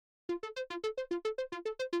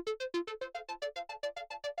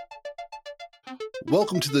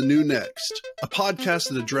Welcome to The New Next, a podcast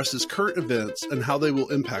that addresses current events and how they will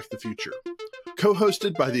impact the future.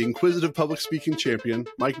 Co-hosted by the inquisitive public speaking champion,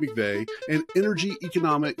 Mike McVeigh, and energy,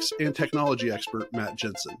 economics, and technology expert, Matt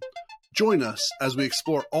Jensen. Join us as we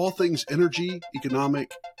explore all things energy,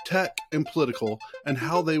 economic, tech, and political, and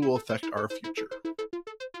how they will affect our future.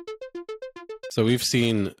 So we've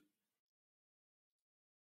seen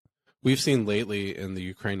lately in the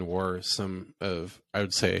Ukraine war some of, I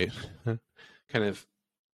would say, kind of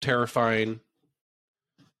terrifying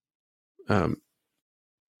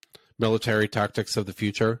military tactics of the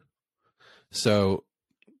future. So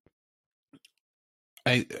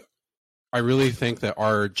I really think that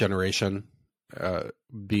our generation,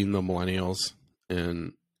 being the millennials,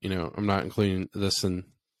 and I'm not including this in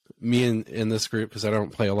this group because I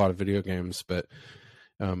don't play a lot of video games, but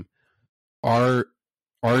our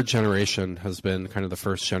generation has been kind of the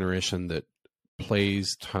first generation that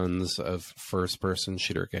plays tons of first-person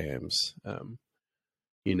shooter games.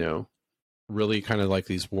 Really kind of like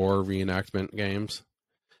these war reenactment games.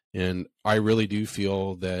 And I really do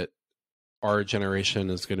feel that our generation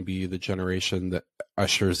is going to be the generation that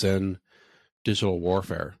ushers in digital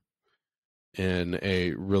warfare in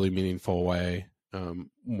a really meaningful way,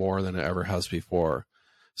 more than it ever has before.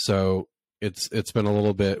 So it's been a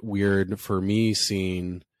little bit weird for me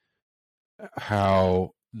seeing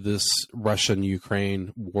how this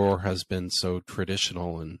Russian-Ukraine war has been so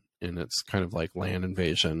traditional and it's kind of like land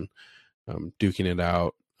invasion, duking it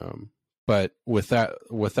out. But with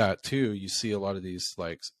that too, you see a lot of these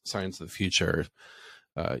like signs of the future,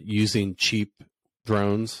 using cheap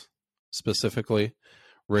drones, specifically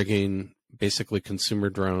rigging basically consumer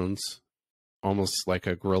drones, almost like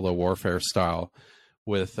a guerrilla warfare style,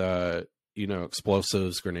 with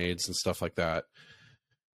explosives, grenades, and stuff like that.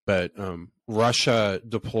 But Russia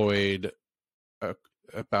deployed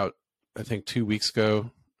about, I think, 2 weeks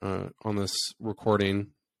ago on this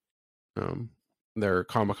recording, their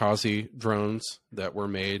kamikaze drones that were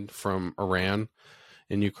made from Iran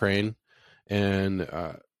in Ukraine. And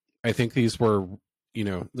I think these were,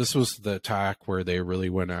 this was the attack where they really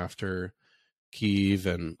went after Kyiv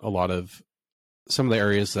and some of the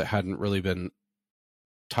areas that hadn't really been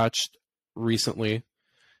touched recently,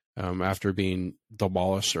 after being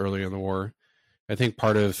demolished early in the war. I think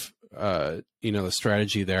part of, the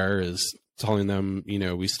strategy there is telling them,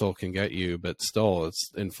 we still can get you, but still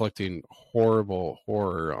it's inflicting horrible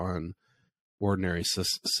horror on ordinary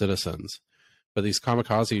citizens. But these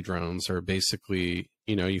kamikaze drones are basically,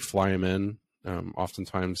 you fly them in.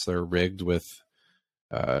 Oftentimes they're rigged with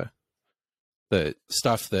the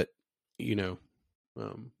stuff that,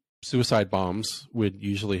 suicide bombs would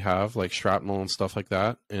usually have, like shrapnel and stuff like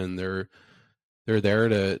that. And they're there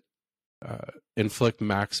to inflict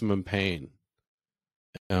maximum pain.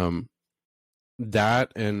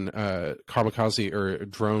 That and kamikaze or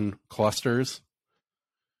drone clusters,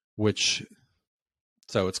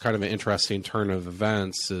 so it's kind of an interesting turn of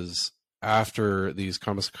events, is after these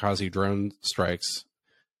kamikaze drone strikes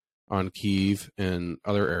on Kyiv and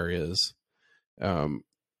other areas,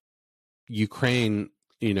 Ukraine,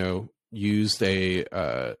 used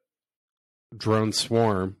a drone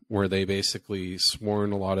swarm where they basically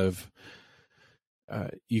swarm a lot of,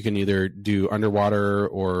 you can either do underwater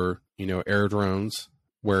or, air drones,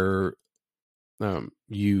 where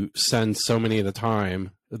you send so many at a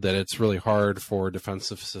time that it's really hard for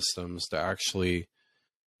defensive systems to actually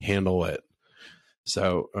handle it.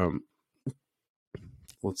 So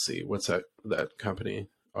let's see, what's that company?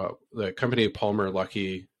 The company Palmer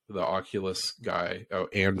Luckey, the Oculus guy,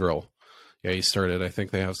 Anduril. Yeah, he started. I think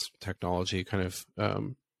they have some technology kind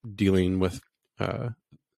of dealing with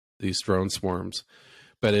these drone swarms,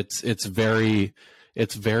 but it's very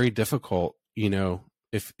difficult.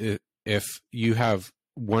 If you have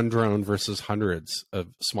one drone versus hundreds of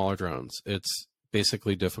smaller drones, it's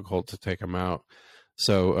basically difficult to take them out.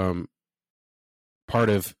 So part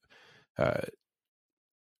of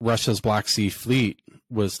Russia's Black Sea Fleet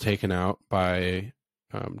was taken out by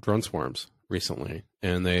drone swarms recently,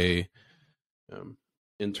 and they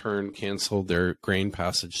in turn canceled their grain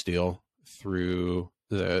passage deal through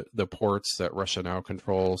the ports that Russia now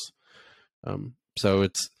controls. So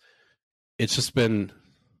it's just been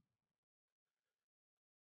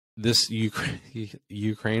this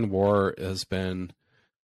Ukraine war has been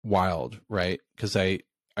wild, right? Because I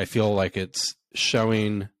feel like it's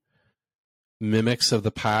showing mimics of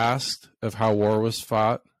the past of how war was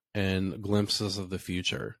fought and glimpses of the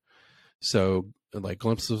future. So like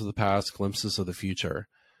glimpses of the past, glimpses of the future,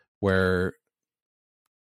 where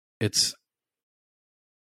it's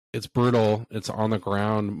it's brutal. It's on the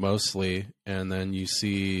ground mostly, and then you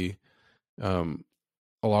see a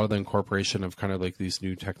lot of the incorporation of kind of like these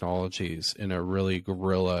new technologies in a really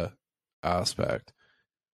guerrilla aspect.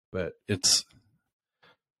 But it's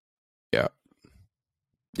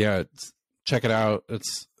it's, check it out.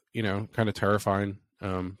 It's, you know, kind of terrifying.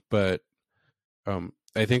 But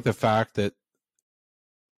I think the fact that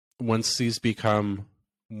once these become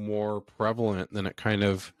more prevalent, then it kind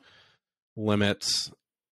of limits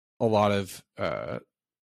a lot of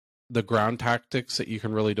the ground tactics that you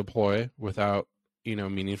can really deploy without, you know,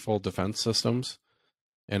 meaningful defense systems.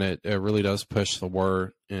 And it really does push the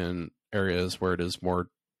war in areas where it is more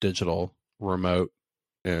digital, remote,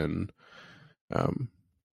 and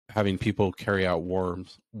having people carry out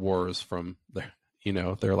wars from their, you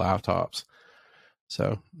know, their laptops.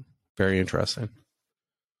 So very interesting.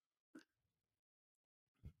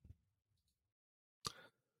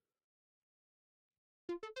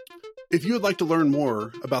 If you would like to learn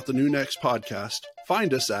more about the New Next podcast,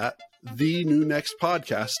 find us at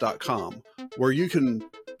thenewnextpodcast.com, where you can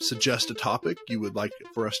suggest a topic you would like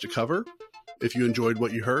for us to cover. If you enjoyed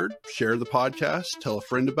what you heard, share the podcast, tell a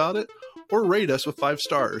friend about it, or rate us with 5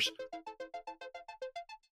 stars.